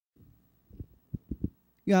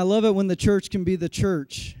I love it when the church can be the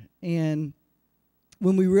church, and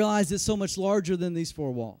when we realize it's so much larger than these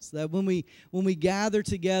four walls. That when we gather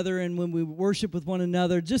together and when we worship with one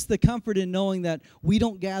another, just the comfort in knowing that we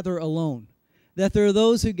don't gather alone. That there are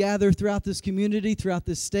those who gather throughout this community, throughout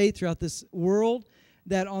this state, throughout this world,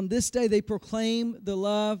 that on this day they proclaim the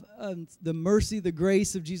love, the mercy, the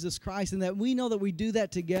grace of Jesus Christ, and that we know that we do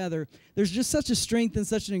that together. There's just such a strength and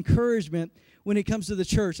such an encouragement when it comes to the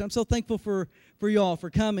church. I'm so thankful for y'all, for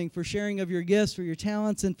coming, for sharing of your gifts, for your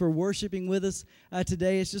talents, and for worshiping with us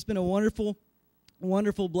today. It's just been a wonderful,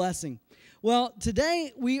 wonderful blessing. Well,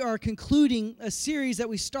 today we are concluding a series that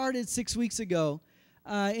we started 6 weeks ago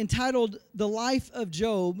entitled The Life of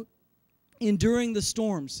Job, Enduring the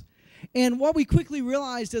Storms. And what we quickly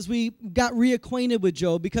realized as we got reacquainted with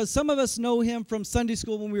Job, because some of us know him from Sunday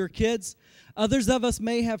school when we were kids. Others of us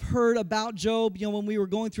may have heard about Job, when we were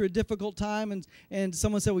going through a difficult time, and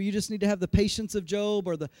someone said, well, you just need to have the patience of Job,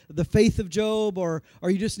 or the faith of Job, or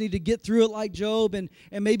you just need to get through it like Job, and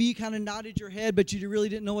maybe you kind of nodded your head, but you really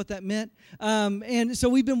didn't know what that meant. And so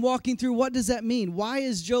we've been walking through, what does that mean? Why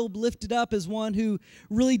is Job lifted up as one who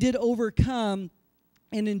really did overcome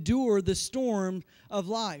and endure the storm of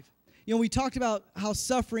life? We talked about how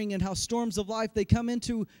suffering and how storms of life, they come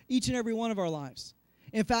into each and every one of our lives.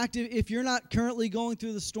 In fact, if you're not currently going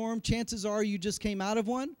through the storm, chances are you just came out of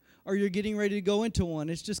one or you're getting ready to go into one.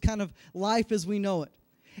 It's just kind of life as we know it.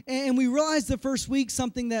 And we realized the first week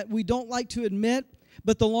something that we don't like to admit,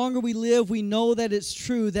 but the longer we live, we know that it's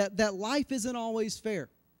true, that life isn't always fair.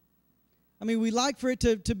 I mean, we like for it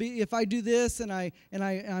to be, if I do this and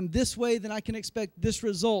I'm this way, then I can expect this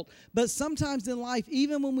result. But sometimes in life,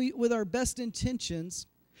 even when with our best intentions,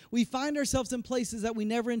 we find ourselves in places that we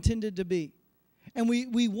never intended to be. And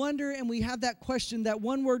we wonder, and we have that question, that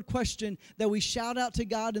one-word question that we shout out to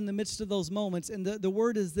God in the midst of those moments. And the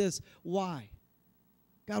word is this: why?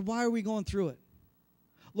 God, why are we going through it?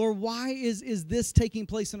 Lord, why is this taking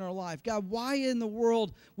place in our life? God, why in the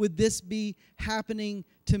world would this be happening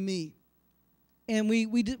to me? And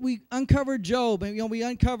we uncovered Job, and we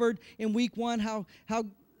uncovered in week 1 how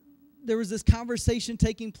there was this conversation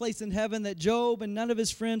taking place in heaven that Job and none of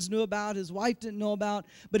his friends knew about, his wife didn't know about,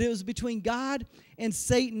 but it was between God and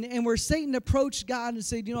Satan, and where Satan approached God and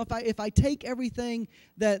said, if I take everything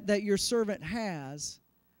that your servant has,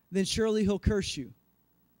 then surely he'll curse you.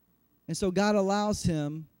 And so God allows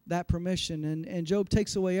him that permission, and Job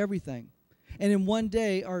takes away everything. And in one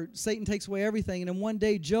day, or Satan takes away everything, and in one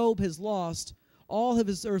day Job has lost all of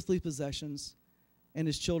his earthly possessions and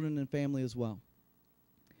his children and family as well.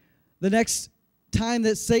 The next time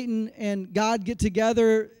that Satan and God get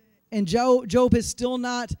together and Job has still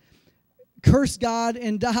not cursed God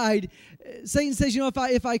and died, Satan says,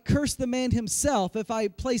 if I curse the man himself, if I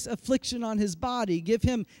place affliction on his body, give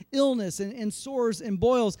him illness and sores and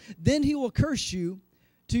boils, then he will curse you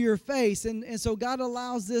to your face. And so God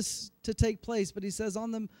allows this to take place, but he says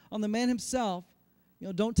on the man himself,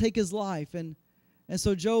 don't take his life. And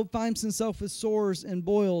so Job finds himself with sores and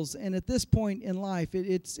boils, and at this point in life,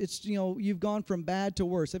 it's you've gone from bad to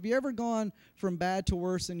worse. Have you ever gone from bad to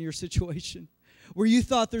worse in your situation, where you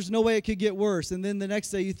thought there's no way it could get worse, and then the next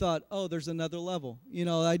day you thought, oh, there's another level.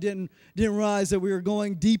 I didn't realize that we were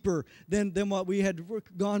going deeper than what we had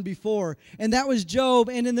gone before. And that was Job.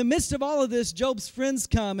 And in the midst of all of this, Job's friends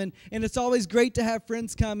come, and it's always great to have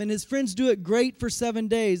friends come. And his friends do it great for 7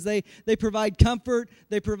 days. They provide comfort.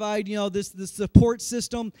 They provide this support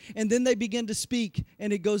system, and then they begin to speak,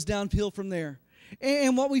 and it goes downhill from there.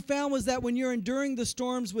 And what we found was that when you're enduring the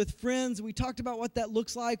storms with friends, we talked about what that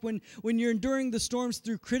looks like when you're enduring the storms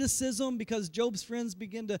through criticism, because Job's friends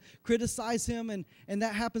begin to criticize him, and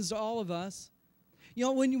that happens to all of us.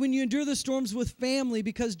 When you endure the storms with family,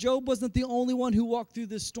 because Job wasn't the only one who walked through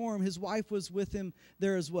this storm. His wife was with him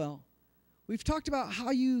there as well. We've talked about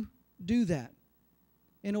how you do that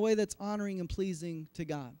in a way that's honoring and pleasing to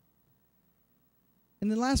God.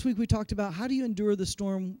 And then last week we talked about how do you endure the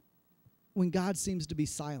storm when God seems to be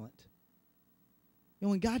silent.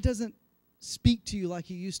 When God doesn't speak to you like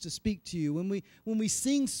he used to speak to you. When we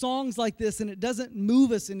sing songs like this and it doesn't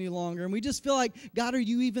move us any longer, and we just feel like, God, are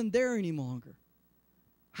you even there any longer?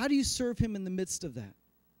 How do you serve him in the midst of that?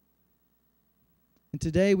 And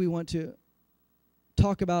today we want to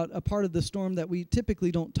talk about a part of the storm that we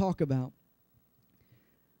typically don't talk about,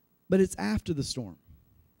 but it's after the storm.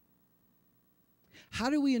 How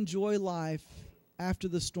do we enjoy life after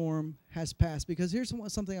the storm has passed? Because here's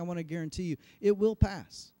something I want to guarantee you. It will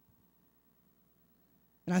pass.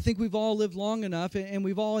 And I think we've all lived long enough, and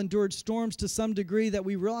we've all endured storms to some degree, that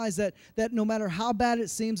we realize that no matter how bad it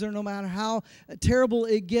seems, or no matter how terrible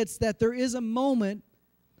it gets, that there is a moment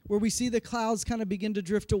where we see the clouds kind of begin to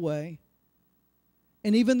drift away.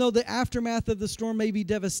 And even though the aftermath of the storm may be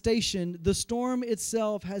devastation, the storm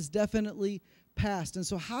itself has definitely passed. And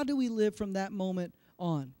so how do we live from that moment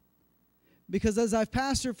on? Because as I've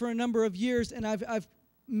pastored for a number of years, and I've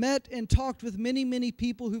met and talked with many, many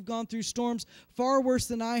people who've gone through storms far worse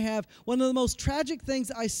than I have, one of the most tragic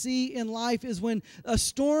things I see in life is when a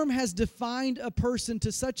storm has defined a person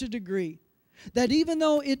to such a degree that even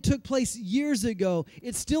though it took place years ago,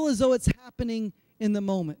 it's still as though it's happening in the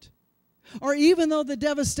moment. Or even though the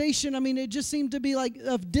devastation, it just seemed to be like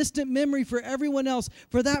a distant memory for everyone else,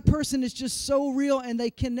 for that person it's just so real, and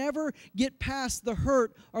they can never get past the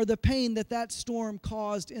hurt or the pain that that storm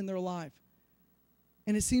caused in their life.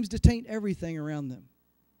 And it seems to taint everything around them.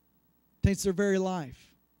 Taints their very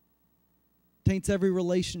life. Taints every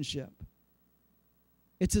relationship.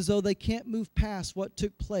 It's as though they can't move past what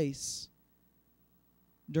took place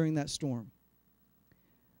during that storm.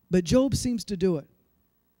 But Job seems to do it.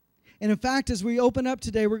 And in fact, as we open up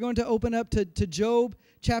today, we're going to open up to Job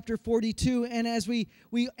chapter 42. And as we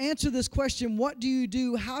answer this question, what do you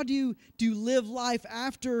do? How do you live life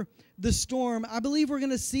after the storm? I believe we're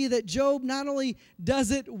going to see that Job not only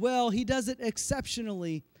does it well, he does it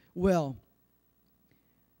exceptionally well.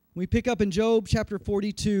 We pick up in Job chapter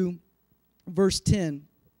 42, verse 10.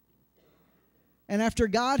 And after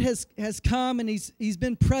God has come and he's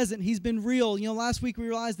been present, he's been real. Last week we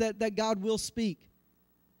realized that God will speak.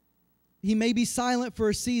 He may be silent for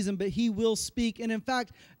a season, but he will speak. And in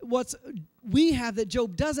fact, what we have that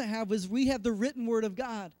Job doesn't have is we have the written word of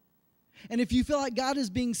God. And if you feel like God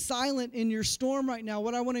is being silent in your storm right now,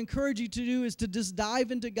 what I want to encourage you to do is to just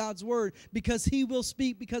dive into God's word, because he will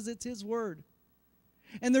speak, because it's his word.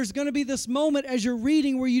 And there's going to be this moment as you're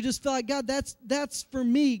reading where you just feel like, God, that's for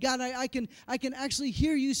me. God, I can actually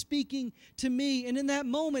hear you speaking to me. And in that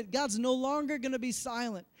moment, God's no longer going to be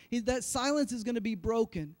silent. That silence is going to be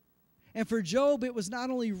broken. And for Job, it was not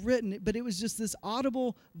only written, but it was just this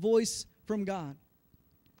audible voice from God.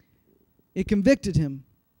 It convicted him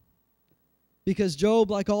because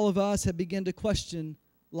Job, like all of us, had begun to question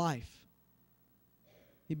life.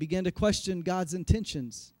 He began to question God's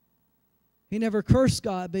intentions. He never cursed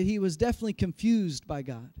God, but he was definitely confused by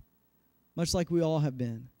God, much like we all have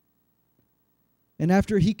been. And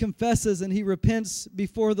after he confesses and he repents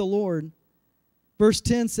before the Lord, verse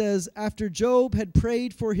 10 says, after Job had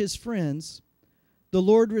prayed for his friends, the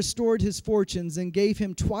Lord restored his fortunes and gave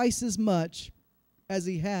him twice as much as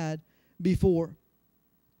he had before.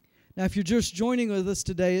 Now, if you're just joining with us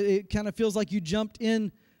today, it kind of feels like you jumped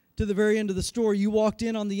in to the very end of the story. You walked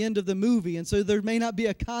in on the end of the movie, and so there may not be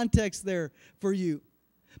a context there for you.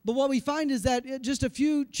 But what we find is that just a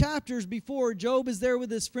few chapters before, Job is there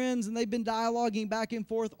with his friends, and they've been dialoguing back and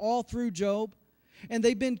forth all through Job. And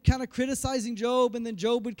they've been kind of criticizing Job, and then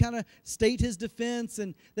Job would kind of state his defense.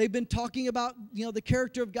 And they've been talking about, the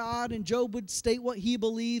character of God, and Job would state what he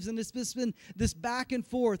believes. And it's just been this back and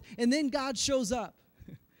forth. And then God shows up.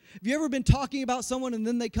 Have you ever been talking about someone and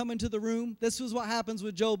then they come into the room? This was what happens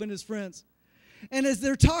with Job and his friends. And as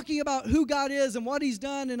they're talking about who God is and what he's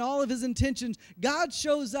done and all of his intentions, God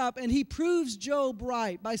shows up and he proves Job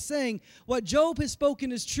right by saying what Job has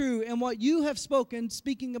spoken is true, and what you have spoken,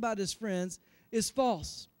 speaking about his friends, is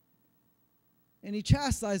false. And he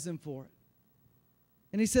chastises them for it.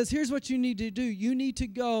 And he says, here's what you need to do. You need to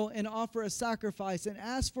go and offer a sacrifice and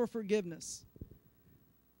ask for forgiveness.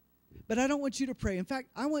 But I don't want you to pray. In fact,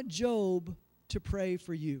 I want Job to pray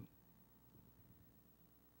for you.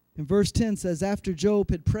 And verse 10 says, after Job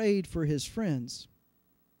had prayed for his friends,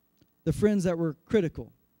 the friends that were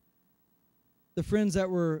critical, the friends that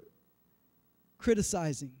were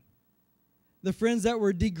criticizing, the friends that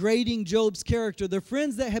were degrading Job's character, the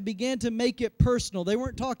friends that had began to make it personal. They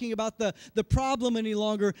weren't talking about the problem any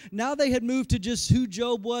longer. Now they had moved to just who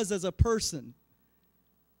Job was as a person.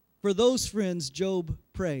 For those friends, Job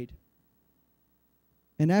prayed.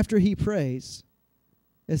 And after he prays,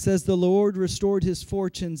 it says the Lord restored his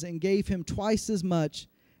fortunes and gave him twice as much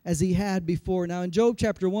as he had before. Now in Job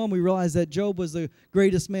chapter 1, we realize that Job was the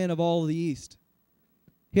greatest man of all of the East.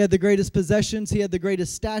 He had the greatest possessions. He had the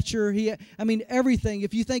greatest stature. Everything.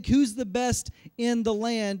 If you think who's the best in the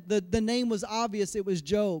land, the name was obvious. It was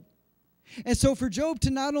Job. And so for Job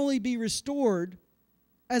to not only be restored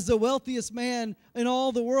as the wealthiest man in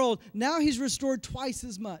all the world, now he's restored twice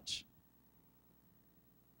as much.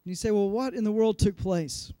 And you say, well, what in the world took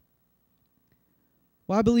place?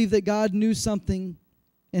 Well, I believe that God knew something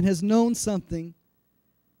and has known something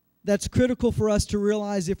that's critical for us to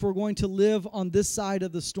realize if we're going to live on this side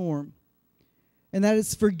of the storm. And that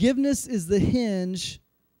is, forgiveness is the hinge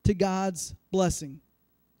to God's blessing.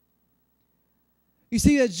 You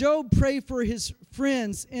see, as Job prayed for his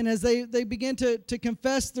friends, and as they began to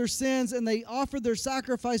confess their sins and they offered their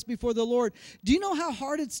sacrifice before the Lord, do you know how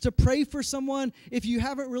hard it's to pray for someone if you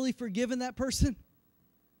haven't really forgiven that person?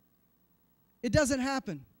 It doesn't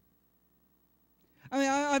happen. I mean,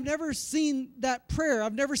 I've never seen that prayer.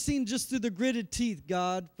 I've never seen just through the gritted teeth,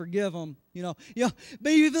 God, forgive them.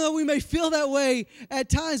 But even though we may feel that way at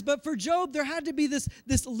times, but for Job, there had to be this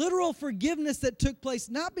literal forgiveness that took place,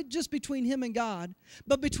 not just between him and God,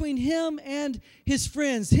 but between him and his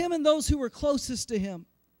friends, him and those who were closest to him,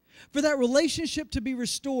 for that relationship to be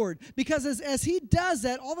restored. Because as he does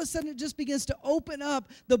that, all of a sudden it just begins to open up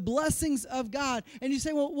the blessings of God. And you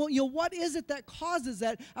say, well, what is it that causes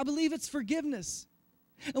that? I believe it's forgiveness.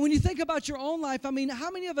 And when you think about your own life, I mean,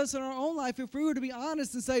 how many of us in our own life, if we were to be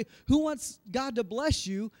honest and say, who wants God to bless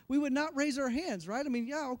you, we would not raise our hands, right? I mean,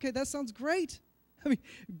 yeah, okay, that sounds great. I mean,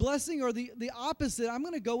 blessing or the opposite, I'm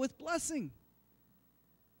going to go with blessing.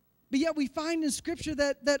 But yet we find in Scripture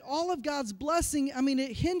that all of God's blessing, I mean,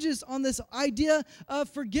 it hinges on this idea of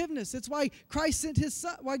forgiveness. It's why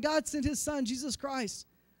God sent His Son, Jesus Christ,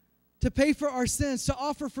 to pay for our sins, to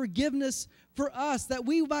offer forgiveness for us, that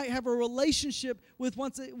we might have a relationship with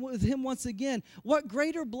Him once again. What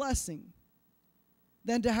greater blessing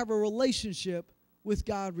than to have a relationship with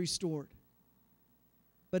God restored?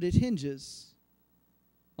 But it hinges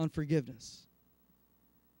on forgiveness.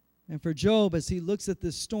 And for Job, as he looks at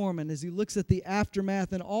this storm and as he looks at the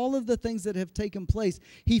aftermath and all of the things that have taken place,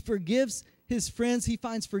 he forgives his friends, he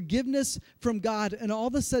finds forgiveness from God, and all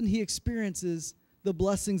of a sudden he experiences the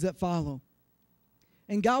blessings that follow.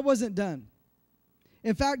 And God wasn't done.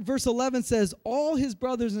 In fact, verse 11 says, all his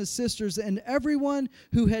brothers and sisters and everyone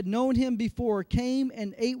who had known him before came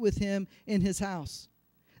and ate with him in his house.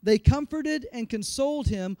 They comforted and consoled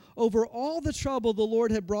him over all the trouble the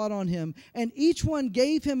Lord had brought on him, and each one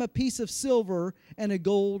gave him a piece of silver and a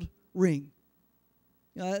gold ring.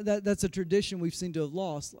 That's a tradition we've seemed to have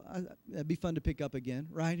lost. That'd be fun to pick up again,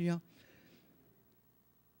 right?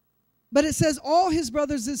 But it says all his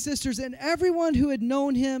brothers and sisters and everyone who had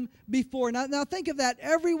known him before. Now think of that.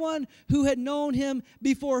 Everyone who had known him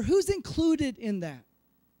before. Who's included in that?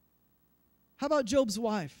 How about Job's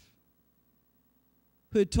wife,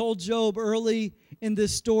 who had told Job early in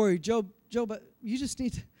this story, Job, you just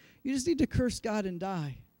need to curse God and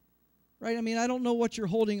die. Right? I mean, I don't know what you're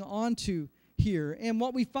holding on to here. And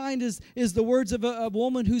what we find is the words of a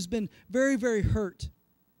woman who's been very, very hurt.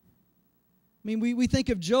 I mean, we think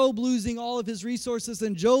of Job losing all of his resources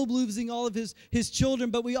and Job losing all of his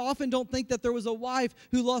children, but we often don't think that there was a wife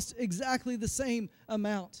who lost exactly the same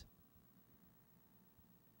amount.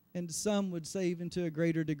 And some would say even to a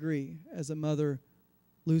greater degree, as a mother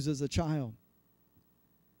loses a child.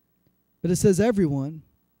 But it says everyone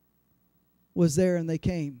was there and they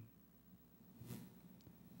came.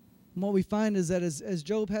 And what we find is that as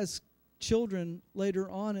Job has children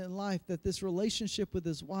later on in life, that this relationship with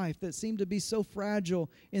his wife that seemed to be so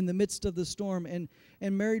fragile in the midst of the storm, and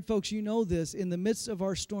married folks, you know this, in the midst of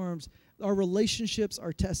our storms, our relationships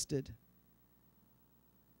are tested.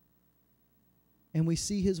 And we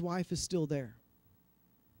see his wife is still there.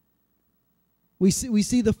 We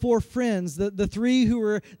see the four friends, the three who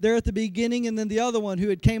were there at the beginning, and then the other one who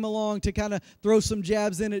had came along to kind of throw some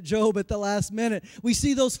jabs in at Job at the last minute. We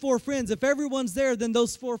see those four friends. If everyone's there, then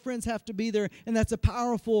those four friends have to be there, and that's a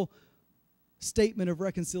powerful statement of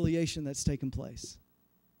reconciliation that's taken place.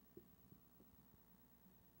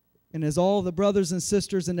 And as all the brothers and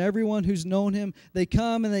sisters and everyone who's known him, they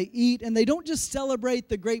come and they eat, and they don't just celebrate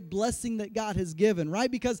the great blessing that God has given, right?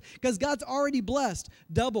 Because God's already blessed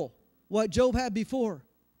double what Job had before,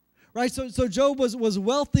 right? So Job was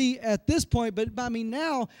wealthy at this point, but I mean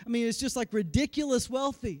now, it's just like ridiculous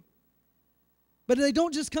wealthy. But they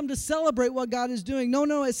don't just come to celebrate what God is doing.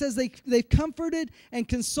 No, it says they've comforted and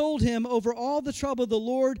consoled him over all the trouble the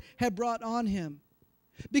Lord had brought on him.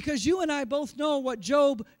 Because you and I both know what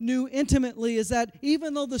Job knew intimately is that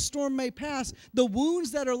even though the storm may pass, the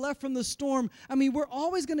wounds that are left from the storm, we're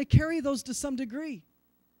always going to carry those to some degree.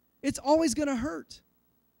 It's always going to hurt.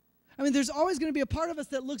 There's always going to be a part of us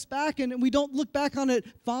that looks back and we don't look back on it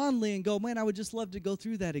fondly and go, man, I would just love to go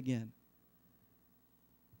through that again.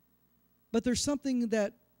 But there's something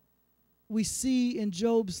that we see in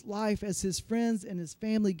Job's life as his friends and his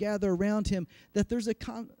family gather around him, that there's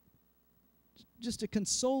just a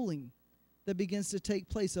consoling that begins to take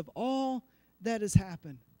place of all that has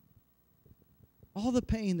happened. All the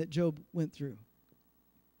pain that Job went through.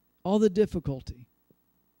 All the difficulty.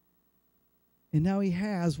 And now he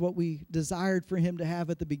has what we desired for him to have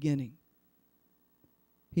at the beginning.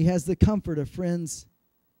 He has the comfort of friends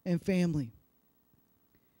and family.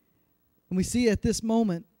 And we see at this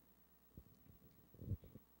moment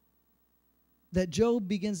that Job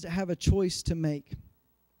begins to have a choice to make.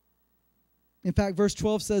 In fact, verse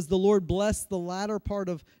 12 says, the Lord blessed the latter part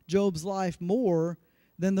of Job's life more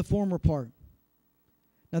than the former part.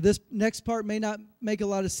 Now, this next part may not make a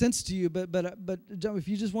lot of sense to you, but if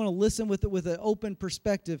you just want to listen with an open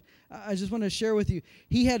perspective, I just want to share with you.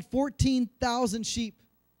 He had 14,000 sheep.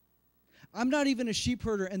 I'm not even a sheep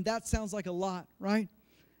herder, and that sounds like a lot, right?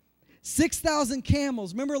 6,000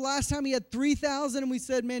 camels. Remember last time he had 3,000, and we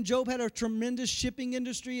said, man, Job had a tremendous shipping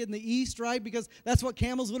industry in the east, right? Because that's what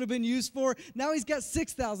camels would have been used for. Now he's got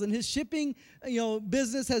 6,000. His shipping,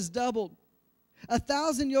 business has doubled.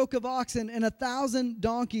 1,000 yoke of oxen and 1,000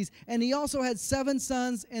 donkeys. And he also had 7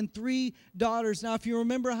 sons and 3 daughters. Now, if you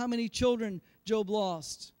remember how many children Job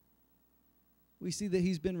lost, we see that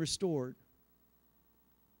he's been restored.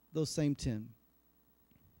 Those same 10.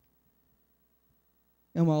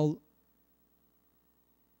 And while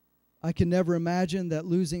I can never imagine that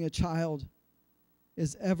losing a child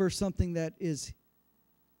is ever something that is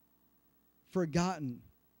forgotten,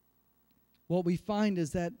 what we find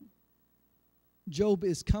is that Job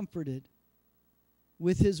is comforted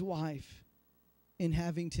with his wife in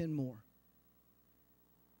having 10 more.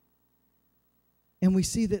 And we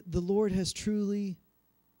see that the Lord has truly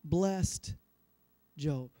blessed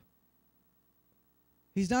Job.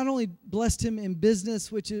 He's not only blessed him in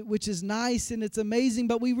business, which is nice and it's amazing,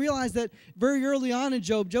 but we realize that very early on in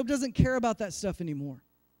Job doesn't care about that stuff anymore.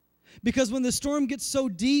 Because when the storm gets so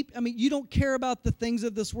deep, you don't care about the things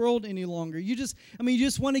of this world any longer. You just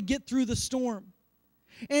want to get through the storm.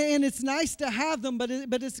 And it's nice to have them, but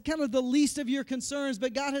it's kind of the least of your concerns.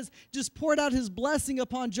 But God has just poured out his blessing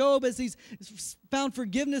upon Job as he's found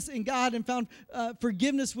forgiveness in God and found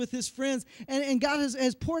forgiveness with his friends. And God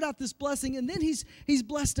has poured out this blessing. And then he's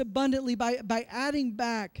blessed abundantly by adding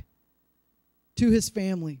back to his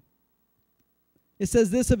family. It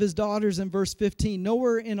says this of his daughters in verse 15,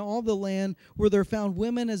 nowhere in all the land were there found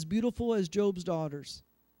women as beautiful as Job's daughters.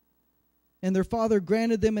 And their father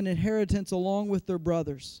granted them an inheritance along with their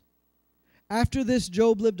brothers. After this,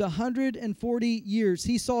 Job lived 140 years.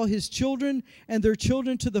 He saw his children and their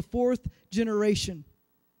children to the 4th generation.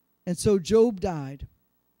 And so Job died,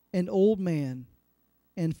 an old man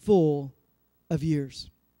and full of years.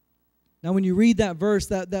 Now, when you read that verse,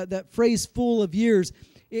 that phrase, full of years,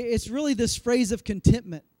 it's really this phrase of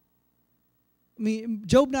contentment.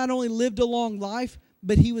 Job not only lived a long life,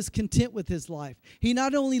 but he was content with his life. He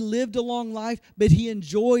not only lived a long life, but he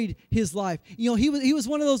enjoyed his life. He was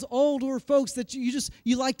one of those older folks that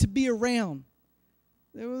you like to be around.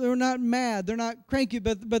 They're not mad, they're not cranky,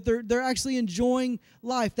 but they're actually enjoying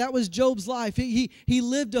life. That was Job's life. He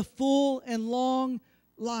lived a full and long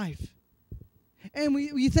life. And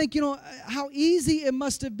you think, how easy it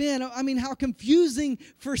must have been. How confusing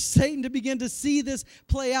for Satan to begin to see this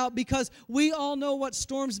play out, because we all know what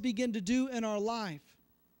storms begin to do in our life.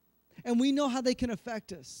 And we know how they can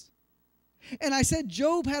affect us. And I said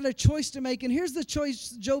Job had a choice to make, and here's the choice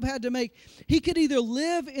Job had to make. He could either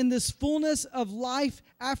live in this fullness of life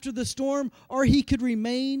after the storm, or he could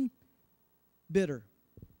remain bitter.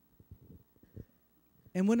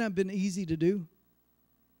 And wouldn't that have been easy to do?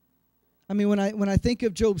 When I think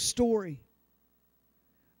of Job's story,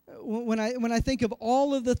 when I think of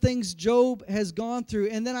all of the things Job has gone through,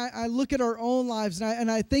 and then I look at our own lives, and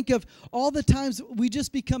I think of all the times we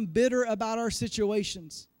just become bitter about our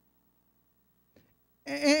situations.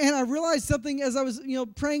 And I realized something as I was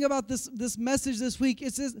praying about this message this week.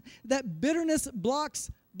 It says that bitterness blocks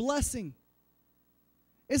blessing.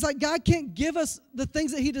 It's like God can't give us the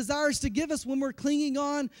things that he desires to give us when we're clinging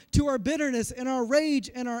on to our bitterness and our rage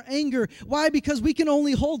and our anger. Why? Because we can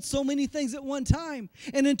only hold so many things at one time.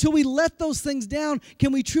 And until we let those things down,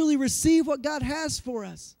 can we truly receive what God has for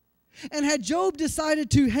us? And had Job decided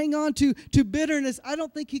to hang on to bitterness, I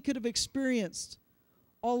don't think he could have experienced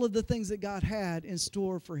all of the things that God had in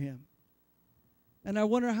store for him. And I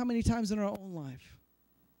wonder how many times in our own life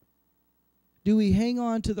do we hang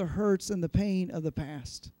on to the hurts and the pain of the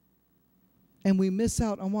past, and we miss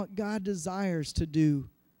out on what God desires to do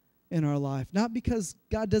in our life? Not because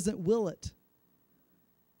God doesn't will it,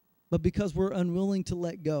 but because we're unwilling to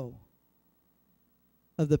let go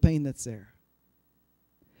of the pain that's there.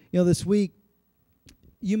 This week,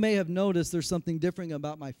 you may have noticed there's something different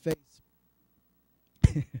about my face.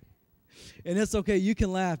 And it's okay. You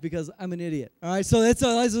can laugh because I'm an idiot. All right, so let's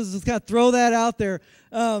just kind of throw that out there.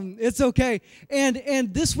 It's okay.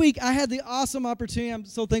 And this week I had the awesome opportunity. I'm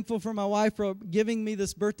so thankful for my wife for giving me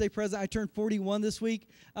this birthday present. I turned 41 this week,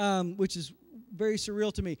 which is very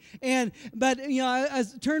surreal to me. But I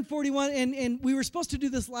turned 41, and we were supposed to do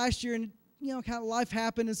this last year, and kind of life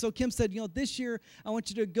happened. And so Kim said, this year I want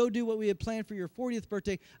you to go do what we had planned for your 40th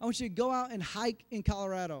birthday. I want you to go out and hike in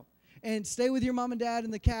Colorado and stay with your mom and dad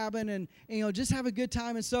in the cabin and just have a good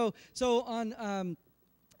time. And so on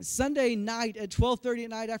Sunday night at 12:30 at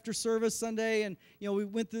night after service Sunday, and we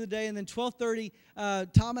went through the day, and then 12:30,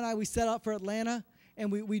 Tom and I, we set out for Atlanta.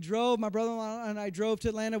 And we drove, my brother-in-law and I drove to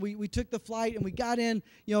Atlanta. We took the flight, and we got in,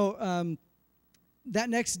 that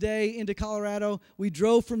next day into Colorado. We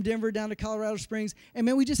drove from Denver down to Colorado Springs. And,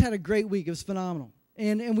 man, we just had a great week. It was phenomenal.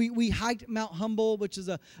 And we hiked Mount Humboldt, which is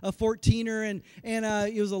a 14er, and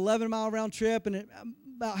it was an 11-mile round trip. And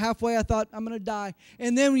about halfway, I thought, I'm going to die.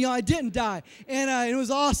 And then, I didn't die. And it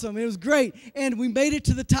was awesome. It was great. And we made it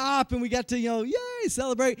to the top, and we got to, yay,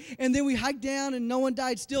 celebrate. And then we hiked down, and no one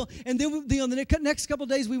died still. And then, the next couple of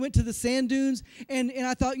days, we went to the sand dunes. And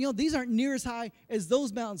I thought, these aren't near as high as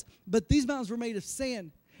those mountains. But these mountains were made of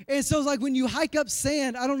sand. And so it's like when you hike up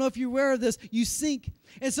sand, I don't know if you're aware of this, you sink.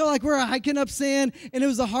 And so we're hiking up sand, and it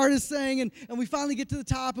was the hardest thing, and we finally get to the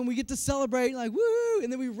top, and we get to celebrate, like, woo,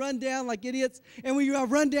 and then we run down like idiots, and we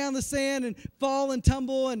run down the sand and fall and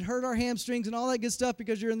tumble and hurt our hamstrings and all that good stuff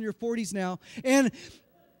because you're in your 40s now.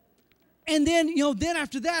 And then, then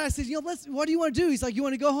after that, I said, what do you want to do? He's like, you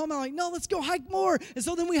want to go home? I'm like, no, let's go hike more. And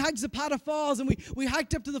so then we hiked Zapata Falls, and we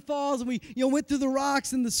hiked up to the falls, and we, went through the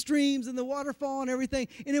rocks and the streams and the waterfall and everything.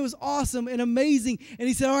 And it was awesome and amazing. And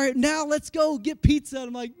he said, all right, now let's go get pizza. And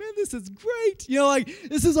I'm like, man, this is great.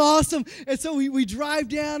 This is awesome. And so we drive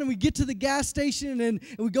down, and we get to the gas station, and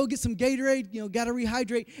we go get some Gatorade, got to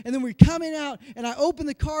rehydrate. And then we're coming out, and I open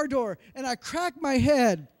the car door, and I crack my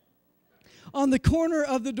head on the corner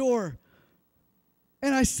of the door.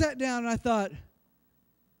 And I sat down and I thought,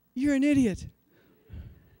 you're an idiot.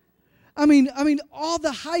 I mean, all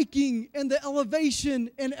the hiking and the elevation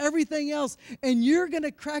and everything else, and you're going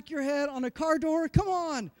to crack your head on a car door? Come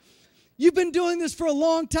on. You've been doing this for a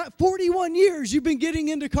long time. 41 years you've been getting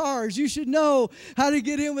into cars. You should know how to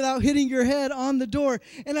get in without hitting your head on the door.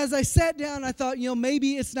 And as I sat down, I thought,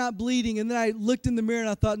 maybe it's not bleeding. And then I looked in the mirror and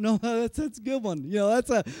I thought, no, that's a good one.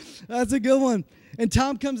 That's a good one. And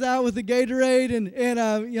Tom comes out with the Gatorade, and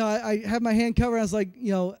I have my hand covered. I was like,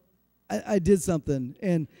 I did something.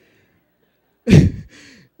 And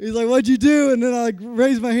he's like, what'd you do? And then I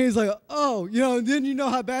raised my hand. He's like, oh, and then you know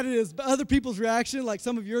how bad it is. But other people's reaction, like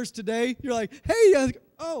some of yours today, you're like, hey, I was like,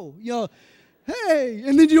 oh, hey.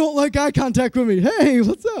 And then you don't like eye contact with me. Hey,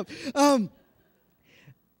 what's up?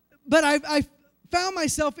 But I found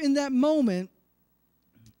myself in that moment,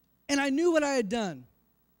 and I knew what I had done.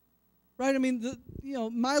 Right? I mean,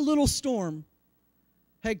 my little storm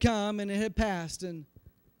had come and it had passed, and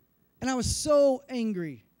I was so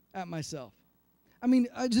angry at myself. I mean,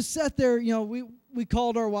 I just sat there, we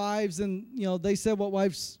called our wives, and, they said what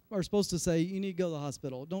wives are supposed to say. You need to go to the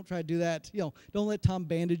hospital. Don't try to do that. Don't let Tom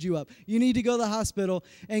bandage you up. You need to go to the hospital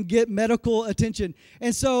and get medical attention.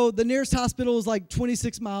 And so the nearest hospital was like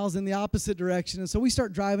 26 miles in the opposite direction. And so we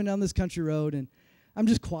start driving down this country road, and I'm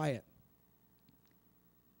just quiet.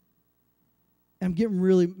 I'm getting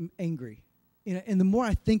really angry. And the more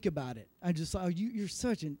I think about it, I just, you're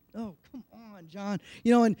such an, come on, John.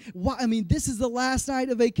 And why, this is the last night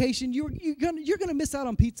of vacation. You're gonna miss out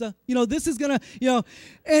on pizza. This is gonna,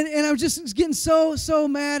 and I'm just getting so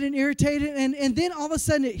mad and irritated. And then all of a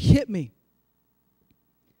sudden it hit me.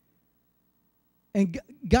 And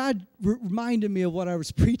God reminded me of what I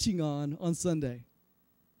was preaching on Sunday.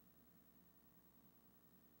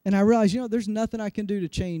 And I realized, there's nothing I can do to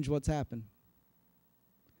change what's happened.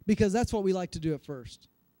 Because that's what we like to do at first.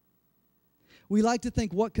 We like to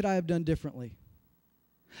think, what could I have done differently?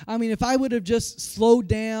 If I would have just slowed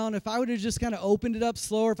down, if I would have just kind of opened it up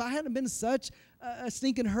slower, if I hadn't been in such a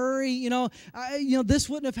stinking hurry, this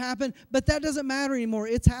wouldn't have happened. But that doesn't matter anymore.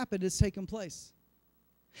 It's happened. It's taken place.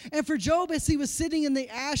 And for Job, as he was sitting in the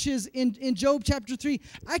ashes in Job chapter 3,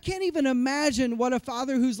 I can't even imagine what a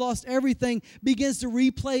father who's lost everything begins to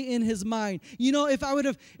replay in his mind. If I would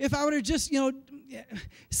have just,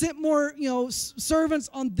 sent more, servants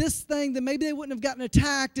on this thing, then maybe they wouldn't have gotten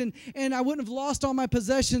attacked, and I wouldn't have lost all my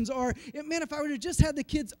possessions. Or, man, if I would have just had the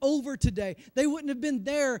kids over today, they wouldn't have been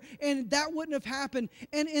there, and that wouldn't have happened.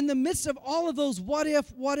 And in the midst of all of those what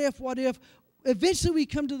if, eventually we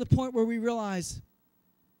come to the point where we realize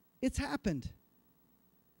it's happened.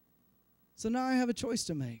 So now I have a choice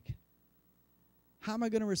to make. How am I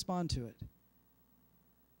going to respond to it?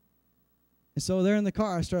 And so there in the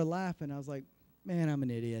car, I started laughing. I was like, man, I'm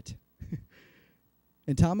an idiot.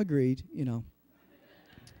 And Tom agreed,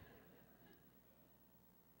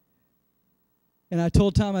 And I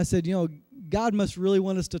told Tom, I said, God must really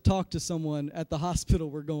want us to talk to someone at the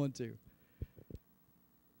hospital we're going to.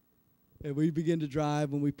 And we begin to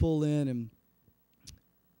drive when we pull in, and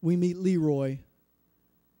we meet Leroy,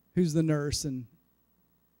 who's the nurse. And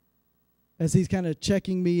as he's kind of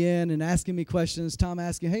checking me in and asking me questions, Tom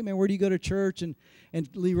asking, hey, man, where do you go to church? And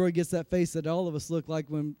Leroy gets that face that all of us look like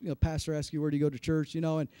when pastor asks you, where do you go to church?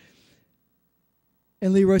 And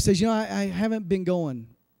Leroy says, I haven't been going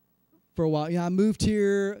for a while. I moved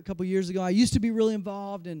here a couple years ago. I used to be really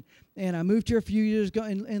involved, and I moved here a few years ago.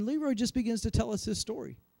 And Leroy just begins to tell us his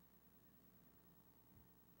story.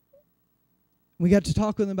 We got to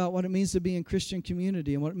talk with him about what it means to be in Christian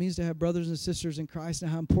community and what it means to have brothers and sisters in Christ and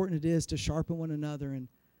how important it is to sharpen one another. And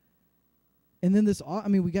then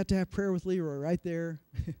we got to have prayer with Leroy right there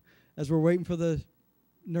as we're waiting for the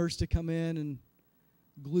nurse to come in and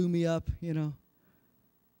glue me up, And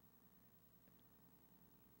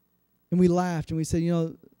we laughed and we said,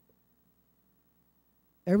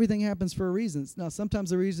 everything happens for a reason. Now, sometimes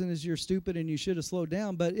the reason is you're stupid and you should have slowed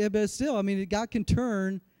down, but still, God can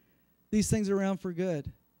turn these things around for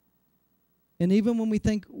good. And even when we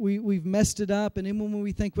think we've messed it up, and even when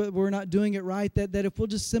we think we're not doing it right, that if we'll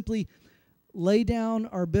just simply lay down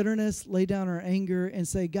our bitterness, lay down our anger, and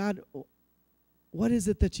say, God, what is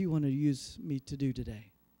it that you want to use me to do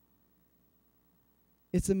today?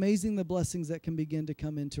 It's amazing the blessings that can begin to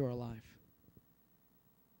come into our life.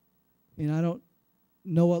 And I don't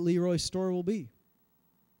know what Leroy's story will be.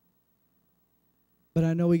 But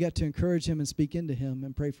I know we got to encourage him and speak into him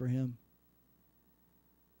and pray for him.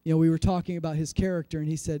 We were talking about his character, and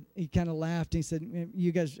he kind of laughed, and he said,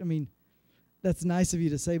 you guys, that's nice of you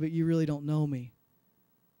to say, but you really don't know me.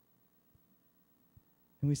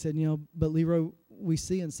 And we said, but Leroy, we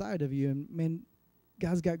see inside of you, and man,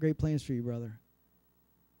 God's got great plans for you, brother.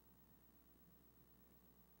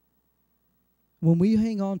 When we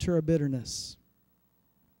hang on to our bitterness,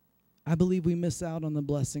 I believe we miss out on the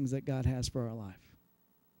blessings that God has for our life.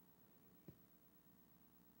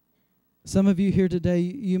 Some of you here today,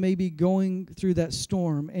 you may be going through that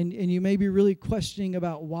storm, and you may be really questioning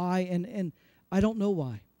about why, and I don't know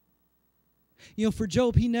why. For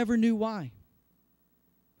Job, he never knew why.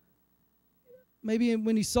 Maybe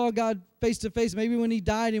when he saw God face to face, maybe when he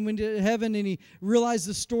died and went to heaven and he realized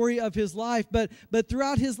the story of his life, but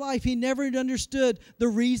throughout his life, he never understood the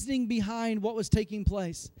reasoning behind what was taking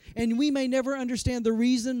place. And we may never understand the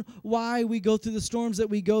reason why we go through the storms that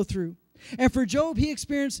we go through. And for Job, he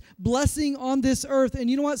experienced blessing on this earth. And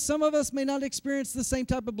you know what? Some of us may not experience the same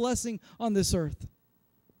type of blessing on this earth.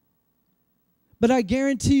 But I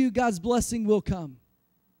guarantee you God's blessing will come.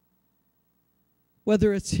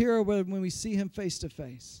 Whether it's here or when we see him face to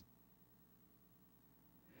face.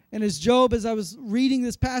 And as I was reading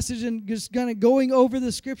this passage and just kind of going over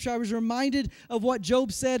the scripture, I was reminded of what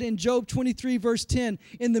Job said in Job 23, verse 10.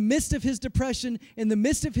 In the midst of his depression, in the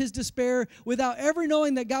midst of his despair, without ever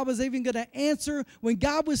knowing that God was even going to answer, when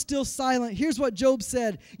God was still silent, here's what Job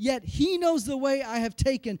said. Yet he knows the way I have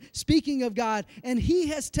taken, speaking of God, and he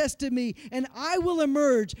has tested me, and I will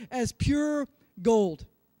emerge as pure gold.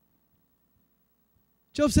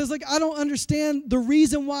 Job says, I don't understand the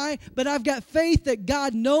reason why, but I've got faith that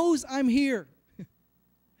God knows I'm here.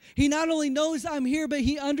 He not only knows I'm here, but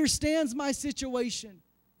he understands my situation.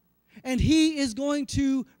 And he is going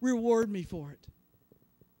to reward me for it.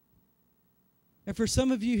 And for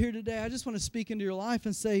some of you here today, I just want to speak into your life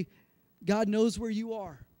and say, God knows where you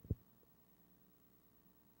are.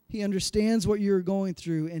 He understands what you're going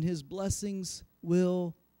through, and his blessings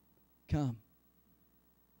will come.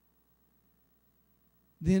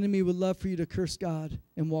 The enemy would love for you to curse God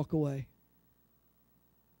and walk away.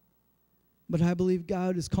 But I believe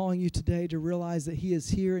God is calling you today to realize that he is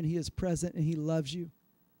here and he is present and he loves you.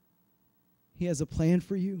 He has a plan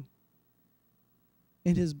for you.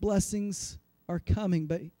 And his blessings are coming.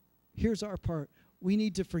 But here's our part. We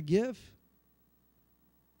need to forgive.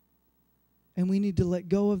 And we need to let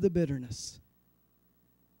go of the bitterness.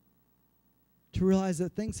 To realize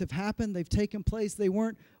that things have happened, they've taken place, they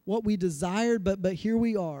weren't what we desired, but here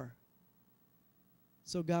we are.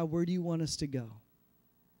 So God, where do you want us to go?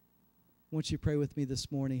 I want you to pray with me this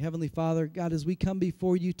morning. Heavenly Father, God, as we come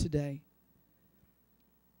before you today,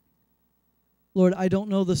 Lord, I don't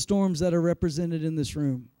know the storms that are represented in this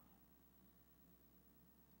room.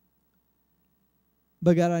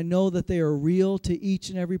 But God, I know that they are real to each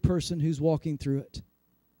and every person who's walking through it.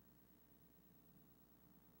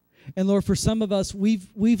 And Lord, for some of us, we've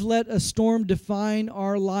let a storm define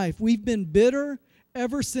our life. We've been bitter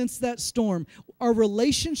ever since that storm. Our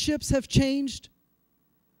relationships have changed.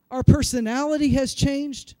 Our personality has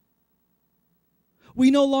changed.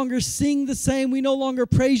 We no longer sing the same. We no longer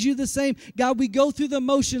praise you the same. God, we go through the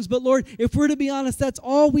motions, but Lord, if we're to be honest, that's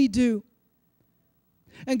all we do.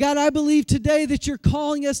 And God, I believe today that you're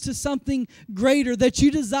calling us to something greater, that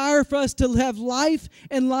you desire for us to have life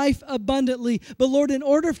and life abundantly. But Lord, in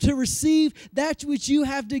order to receive that which you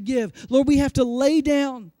have to give, Lord, we have to lay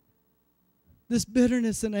down this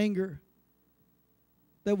bitterness and anger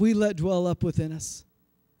that we let dwell up within us,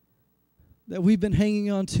 that we've been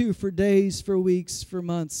hanging on to for days, for weeks, for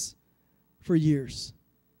months, for years.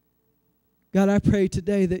 God, I pray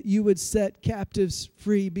today that you would set captives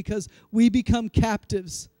free, because we become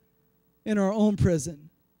captives in our own prison.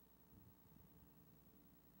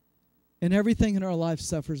 And everything in our life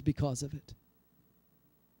suffers because of it.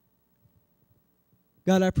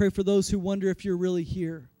 God, I pray for those who wonder if you're really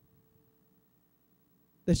here,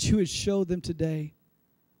 that you would show them today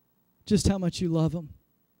just how much you love them.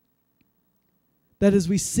 That as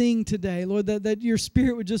we sing today, Lord, that your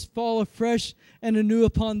Spirit would just fall afresh and anew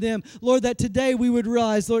upon them. Lord, that today we would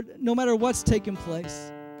realize, Lord, no matter what's taken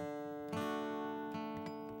place,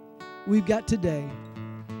 we've got today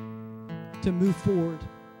to move forward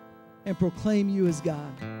and proclaim you as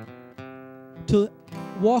God. To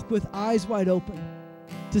walk with eyes wide open,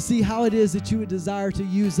 to see how it is that you would desire to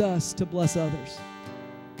use us to bless others.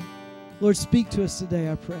 Lord, speak to us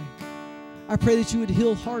today, I pray. I pray that you would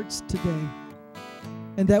heal hearts today,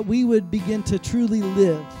 and that we would begin to truly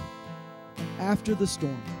live after the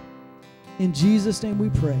storm. In Jesus' name we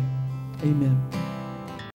pray. Amen.